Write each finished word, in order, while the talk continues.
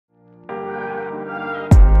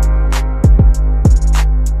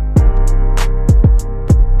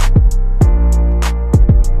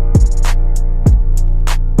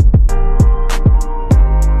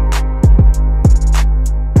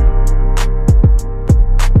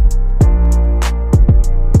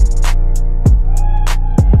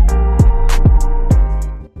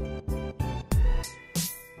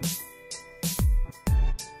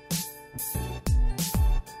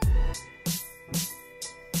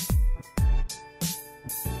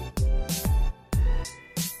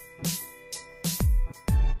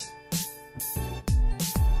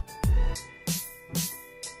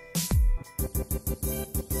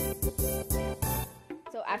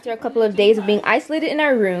after a couple of days of being isolated in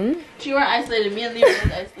our room. She weren't isolated. Me and Lyra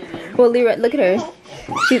was isolated. Well, Lyra, look at her.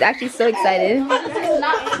 She's actually so excited.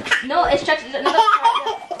 No, it's stretched.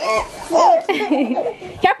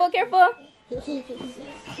 Careful, careful.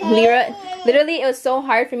 Lyra, literally, it was so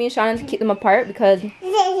hard for me and Shauna to keep them apart because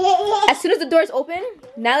as soon as the doors open,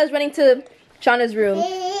 Nyla's running to Shauna's room.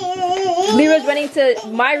 Lyra's running to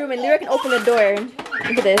my room, and Lyra can open the door.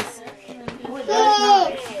 Look at this.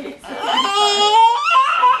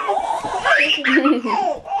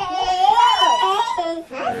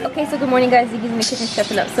 Okay, so good morning, guys. Ziggy's in the kitchen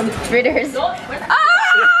stepping up some fritters.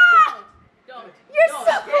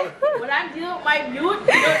 When I'm dealing with my mute, you don't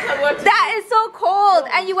tell what to That is so cold,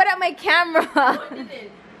 and you went at my camera.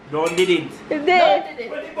 No, it didn't. It did. No,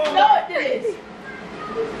 it didn't.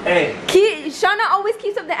 Hey. Shauna always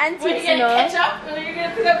keeps up the antiques, When you get ketchup? When you're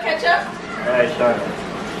gonna pick up ketchup? Alright,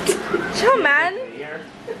 Shauna. Chill, man.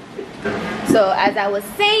 So, as I was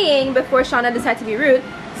saying before Shauna decided to be rude,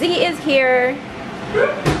 Ziggy is here.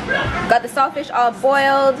 Got the saltfish all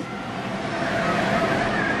boiled.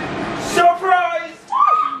 Surprise!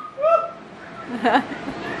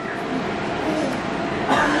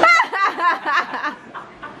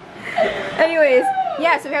 Anyways,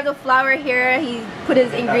 yeah, so we have the flour here. He put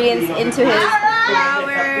his ingredients into his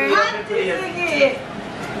flour.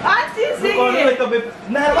 Auntie Ziggy!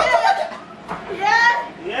 Yeah?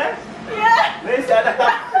 Yes? Yeah? Listen,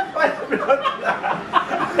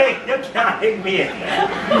 hey, you can't hit me.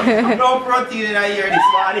 No protein in here this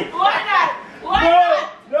morning. Why not? Why not?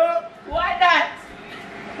 No. Why not?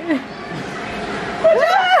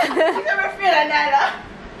 You never feel like that, huh?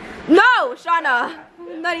 No, Shauna.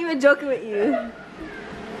 I'm not even joking with you.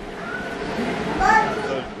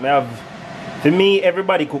 For me,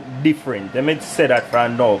 everybody cook different. Let me say that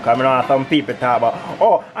from now. Because I know some people talk about,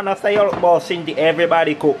 oh, and I say about Cindy,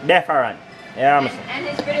 everybody cook different. Yeah, And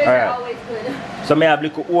his fritters are always good. So I have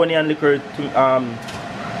little onion, little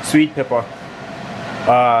sweet pepper,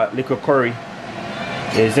 little curry.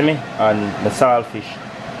 You see me? And the saltfish.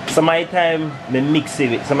 Some of the time I mix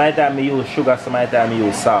it with, some of the time I use sugar, some of the time I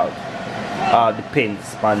use salt.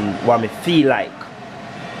 Depends on what I feel like.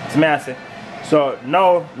 So I say. So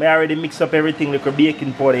now I already mix up everything like a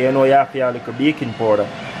baking powder. You know you have to have like a baking powder.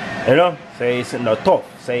 You know? So it's not tough.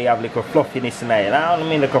 So you have like a fluffiness in it. I don't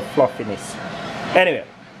mean like a fluffiness. Anyway.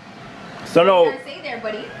 So now What say there,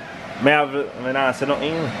 buddy? I not say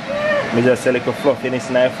nothing. I just say like a fluffiness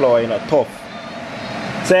in the flour, you know, tough.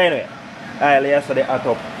 So anyway, I'll let's set the hot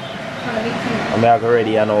up. I'm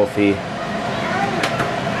ready and now for Yeah?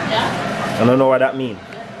 I don't know what that means.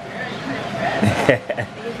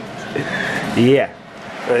 Yeah.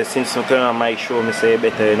 So since I'm turning on my show, I say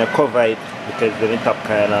better cover it because the top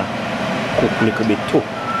kind of cook a little bit too.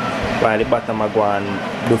 While the bottom I go and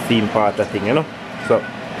do theme part of thing, you know. So,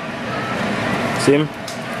 see?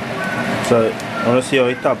 So, I want to see how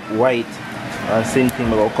the top white and same thing, I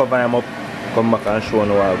go cover them up, come back and show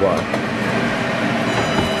you what I go on.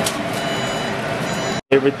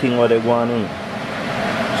 Everything what they go on in.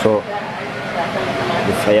 So,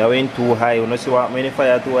 the fire went too high. You know see what when the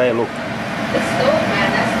fire too high, look. The stove,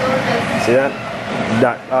 man. That stove is... See that?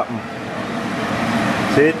 That happened.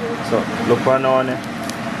 See it? So look on the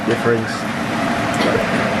difference.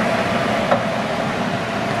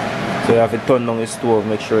 So you have to turn down the stove,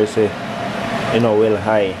 make sure it's well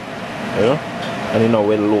high. You know? And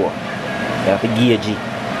well low. You have to gauge it,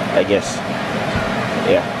 I guess.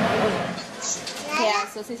 Yeah. Yeah,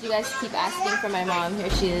 so since you guys keep asking for my mom, here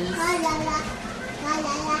she is.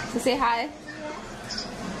 So say hi.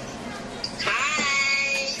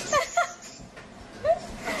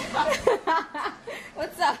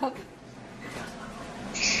 What's up? I'm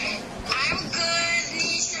good,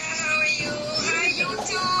 Nisha. How are you? Hi, you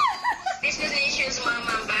too. This is Nisha's mom.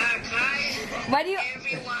 I'm back. Hi, Why do you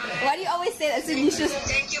everyone. always say that? This is Nisha's.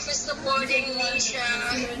 Thank you for supporting Nisha.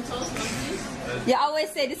 You always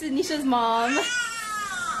say this is Nisha's mom. You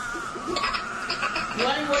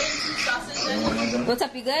want to go into sausage? What's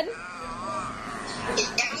up? You good? I'm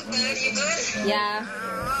good. You good? Yeah.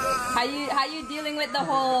 How you dealing with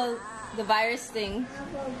the virus thing?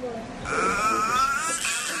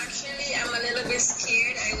 Actually, I'm a little bit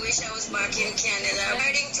scared. I wish I was back in Canada.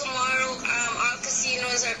 Starting tomorrow, all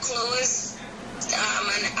casinos are closed.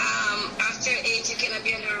 And after 8, you cannot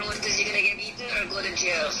be on the road because you're gonna get eaten or go to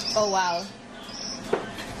jail. Oh wow.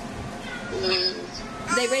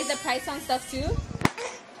 They raised the price on stuff too?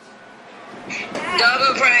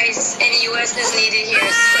 Double price in US is needed here.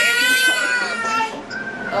 So everything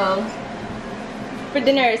Oh. For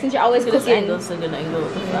dinner, since you're always cooking. So good angle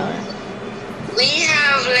with the flour. We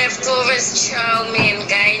have leftovers chow mein,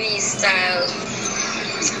 Guyanese style.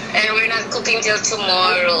 and we're not cooking till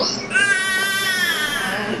tomorrow.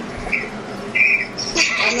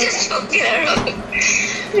 I'm just joking around.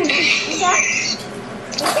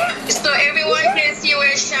 So everyone can see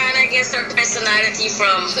where Shana gets her personality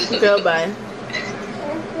from. Girl, bye.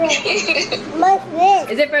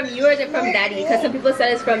 Is it from you or is it from Daddy? Because some people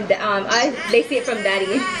said it's from they say it from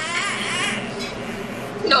Daddy.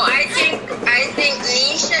 No, I think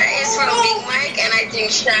Nisha is from Big Mike, and I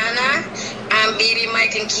think Shana and Baby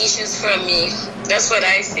Mike and Keisha's from me. That's what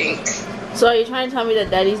I think. So are you trying to tell me that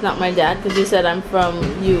Daddy's not my dad because you said I'm from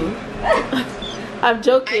you? I'm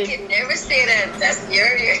joking. I can never say that. That's your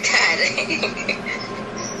dad.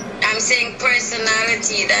 I'm saying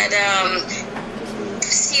personality. That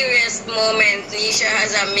serious moment. Nisha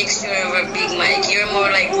has a mixture of a Big Mike. You're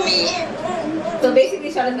more like me. So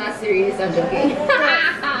basically, Shana's not serious. I'm joking.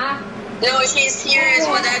 No, she's serious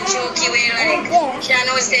with that jokey way. Like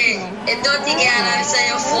Shana would say, "A dirty girl answer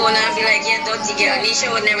your phone," and I'd be like, "Yeah, dirty girl." Nisha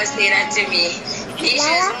would never say that to me.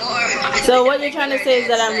 Nisha's more. So what you're trying to say is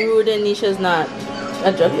that I'm rude and Nisha's not.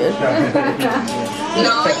 I'm joking.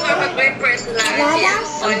 No, you have a great personality and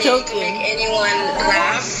funny. You can make anyone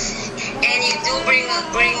laugh, and you do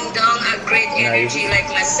bring down a great energy like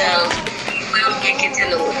myself. I'll make it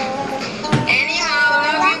alone. Anyhow,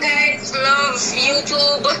 love you guys. Love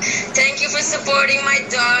YouTube. Thank you for supporting my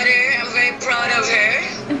daughter. I'm very proud of her.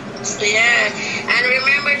 Yeah. And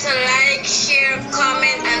remember to like, share,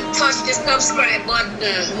 comment, and touch the subscribe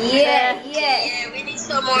button. Yeah. Yeah, we need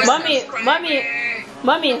some more Mommy,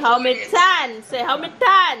 how many tan? Say how many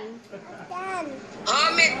tan?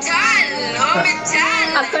 Homitan.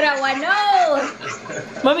 Akura wano.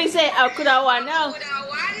 Mommy say akuda wano.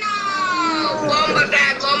 Bomba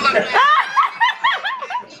glad.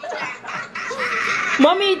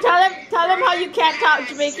 Mommy, tell him how you can't talk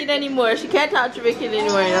Jamaican anymore. She can't talk Jamaican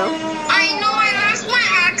anymore, you know? I know, I lost my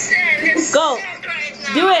accent. It's Go. sad right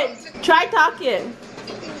now. Do it. Try talking.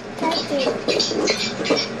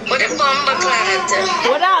 What a bomba clad.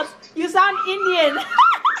 What else? You sound Indian.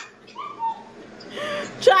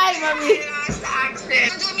 Try, Mommy. I lost accent.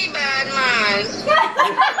 Don't do me bad, man.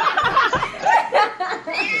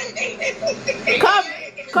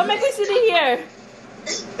 Come make me sit in here.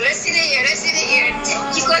 Let's sit in here.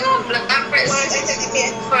 You got to press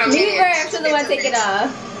for a Leave minute. her. I'm sure the one take it off.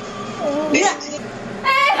 Yeah.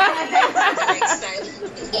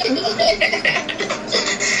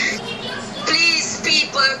 Please,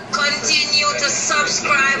 people, continue to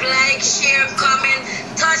subscribe, like, share, comment,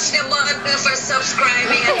 touch the button for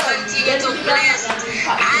subscribing, and continue to bless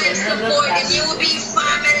and support the newbie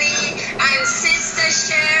family and Sister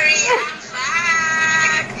Sherry. I'm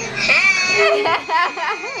back. Hey,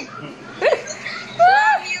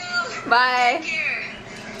 love you. Bye. Take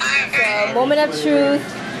care. So, moment of truth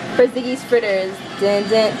for Ziggy's Fritters. Dun,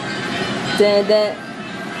 dun, dun, dun,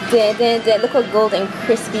 dun, dun, dun. Look how gold and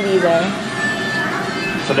crispy these are.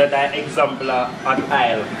 So that example on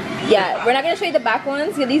aisle. Yeah, we're not gonna show you the back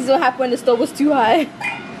ones because these don't happen when the stove was too high.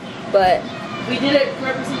 But We did it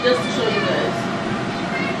purposely just to show you guys.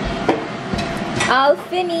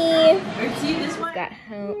 Alfini See this one? got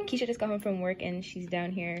home. Keisha just got home from work and she's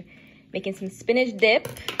down here making some spinach dip.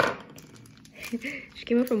 She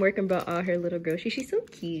came home from work and brought all her little groceries. She's so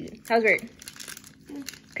cute. How's work?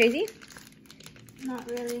 Crazy? Not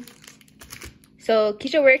really. So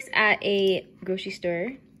Keisha works at a grocery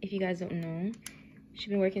store. If you guys don't know, she's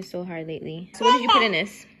been working so hard lately. So what did you put in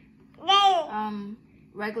this?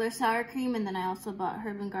 Regular sour cream, and then I also bought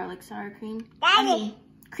herb and garlic sour cream. I mean,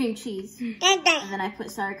 cream cheese. And then I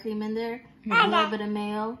put sour cream in there, a little bit of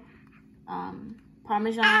mayo,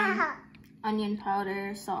 Parmesan, onion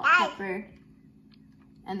powder, salt, pepper.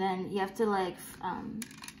 And then you have to like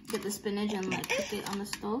get the spinach and like cook it on the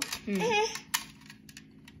stove.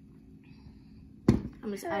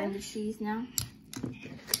 I'm just adding the cheese now.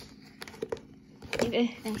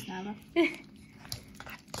 Thanks, Nava.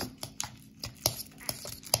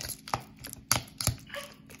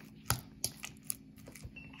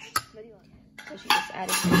 So she just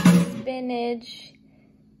added some spinach.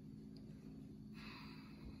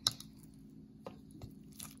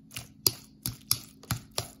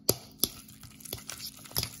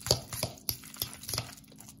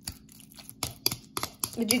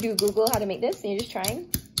 Did you do Google how to make this and you're just trying?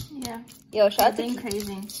 Yeah. Yo, shout out to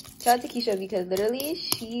crazy. Shout out to Keisha because literally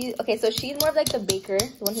she's more of like the baker,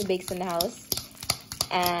 the one who bakes in the house.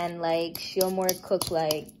 And like she'll more cook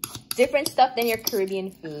like different stuff than your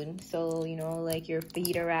Caribbean food. So, you know, like your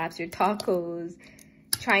fajita wraps, your tacos,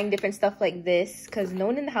 trying different stuff like this. Because no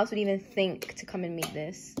one in the house would even think to come and make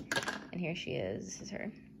this. And here she is. This is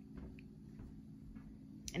her.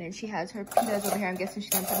 And then she has her pitas over here. I'm guessing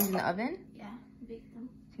she's gonna put these in the oven. Yeah, bake them.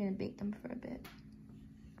 She's gonna bake them for a bit.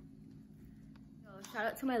 So, shout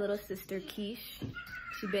out to my little sister, Quiche.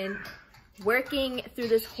 She's been working through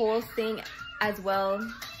this whole thing as well.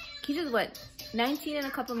 Quiche is what, 19 in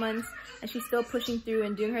a couple months, and she's still pushing through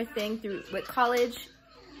and doing her thing through with college.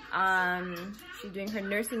 She's doing her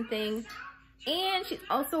nursing thing, and she's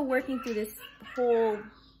also working through this whole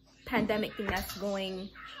pandemic thing that's going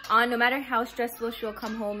on. No matter how stressful, she'll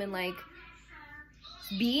come home and like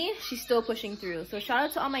she's still pushing through. So shout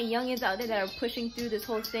out to all my youngins out there that are pushing through this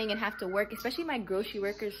whole thing and have to work, especially my grocery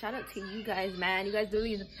workers. Shout out to you guys, man. You guys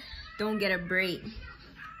really don't get a break.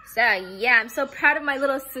 So yeah, I'm so proud of my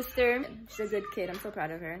little sister. She's a good kid. I'm so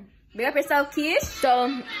proud of her. Big up yourself, Quiche.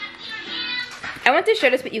 So I want to share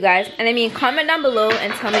this with you guys, and I mean, comment down below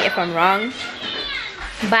and tell me if I'm wrong,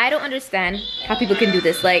 but I don't understand how people can do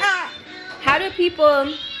this. Like, how do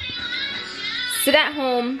people sit at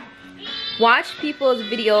home, watch people's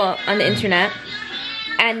video on the internet,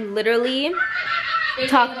 and literally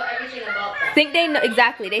think they know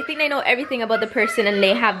exactly. They think they know everything about the person, and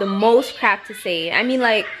they have the most crap to say. I mean,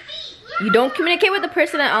 like, you don't communicate with the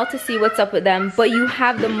person at all to see what's up with them, but you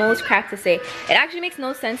have the most crap to say. It actually makes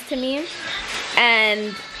no sense to me.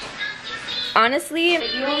 And honestly,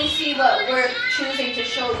 you only see what we're choosing to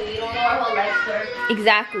show you. You don't know our whole life story.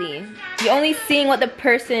 Exactly. You're only seeing what the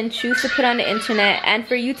person chooses to put on the internet, and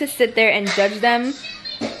for you to sit there and judge them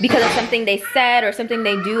because of something they said or something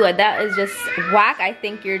they do, that is just whack. I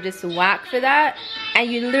think you're just whack for that,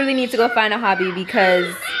 and you literally need to go find a hobby,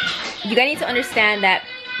 because you guys need to understand that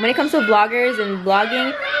when it comes to vloggers and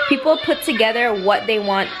vlogging, people put together what they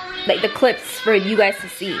want, like the clips for you guys to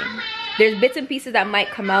see. There's bits and pieces that might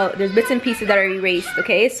come out. There's bits and pieces that are erased,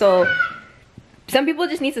 okay? So some people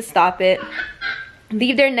just need to stop it.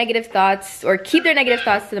 Leave their negative thoughts, or keep their negative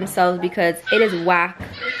thoughts to themselves, because it is whack.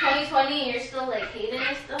 It's 2020 and you're still like hating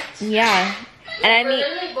and stuff. Yeah. And I mean, we're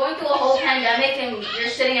literally going through a whole pandemic and you're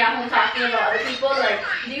sitting at home talking about other people. Like,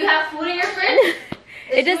 do you have food in your fridge?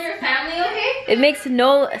 Is your family okay? It makes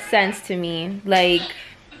no sense to me. Like,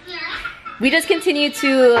 we just continue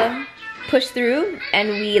to push through, and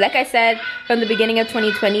we, like I said from the beginning of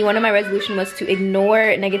 2020, one of my resolutions was to ignore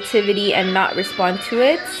negativity and not respond to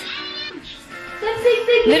it.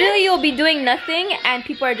 Literally, you'll be doing nothing and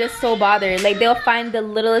people are just so bothered. Like, they'll find the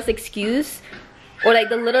littlest excuse or like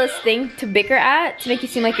the littlest thing to bicker at to make you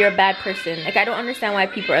seem like you're a bad person. Like, I don't understand why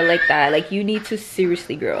people are like that. Like, you need to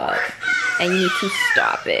seriously grow up, and you need to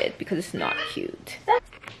stop it, because it's not cute.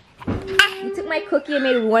 You took my cookie and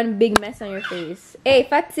made one big mess on your face. Hey,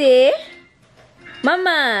 Fatih.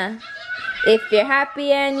 Mama. If you're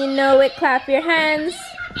happy and you know it, clap your hands.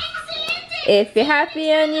 If you're happy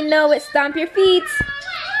and you know it, stomp your feet.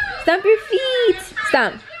 Stomp your feet.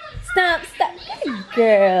 Stomp. Stomp, stomp. Good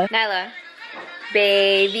girl. Nyla.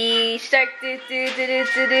 Baby shark, do do do do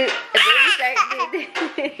do do. Baby shark, do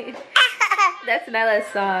do. That's Nyla's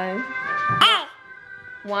song.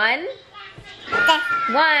 One.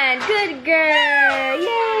 One. Good girl.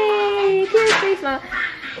 Yay. Good face, mom.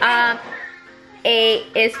 A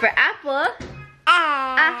is for apple.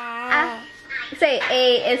 Say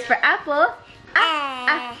A is for apple.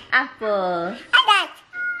 Apple.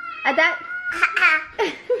 Adat.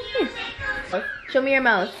 Show me your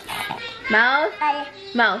mouth. Mouth.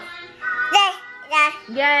 Mouth.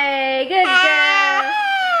 Yay. Good girl.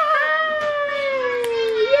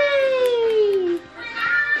 Yay.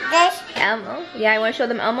 Elmo. Yeah, I want to show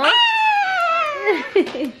them Elmo.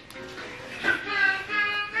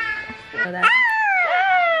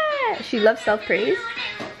 She loves self-praise.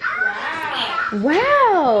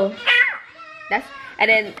 Wow. That's and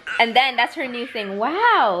then that's her new thing.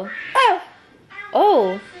 Wow.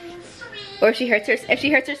 Oh. Or if she hurts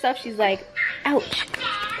herself, she's like, ouch.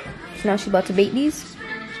 So now she's about to bake these.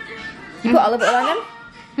 You put olive oil on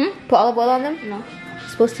them? Put olive oil on them? No. You're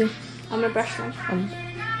supposed to. I'm gonna brush them.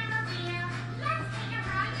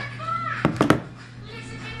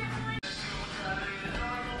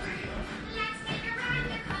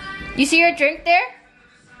 You see your drink there?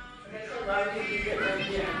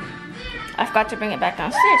 I forgot to bring it back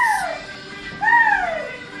downstairs.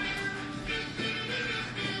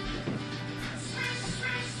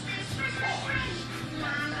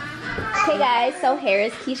 Okay guys, so here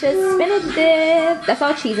is Keisha's spinach dip. That's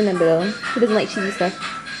all cheese in the middle. She doesn't like cheesy stuff.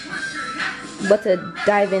 But to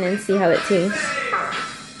dive in and see how it tastes.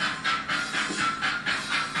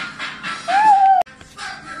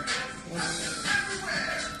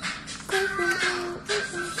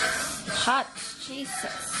 Hot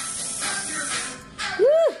Jesus.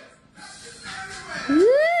 Woo!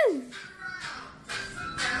 Woo!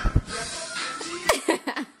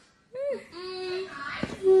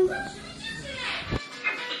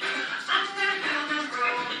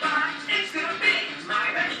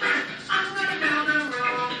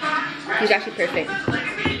 He's actually perfect.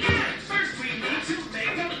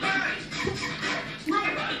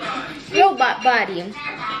 Robot body.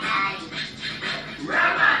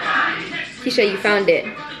 Nisha, you found it.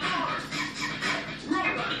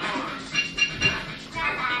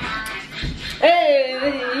 Hey.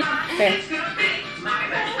 Okay.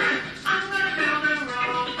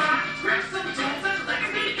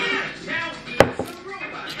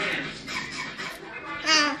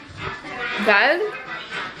 Guys,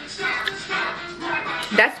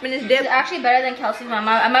 that spinach dip It's actually better than Kelsey's mom.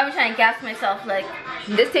 I'm not even trying to gas myself. Like,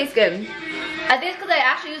 this tastes good. I think it's because I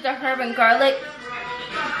actually used the herb and garlic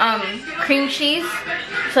cream cheese,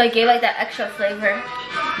 so it gave like that extra flavor.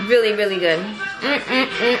 Really, really good.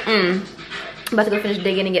 About to go finish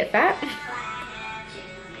digging and get fat.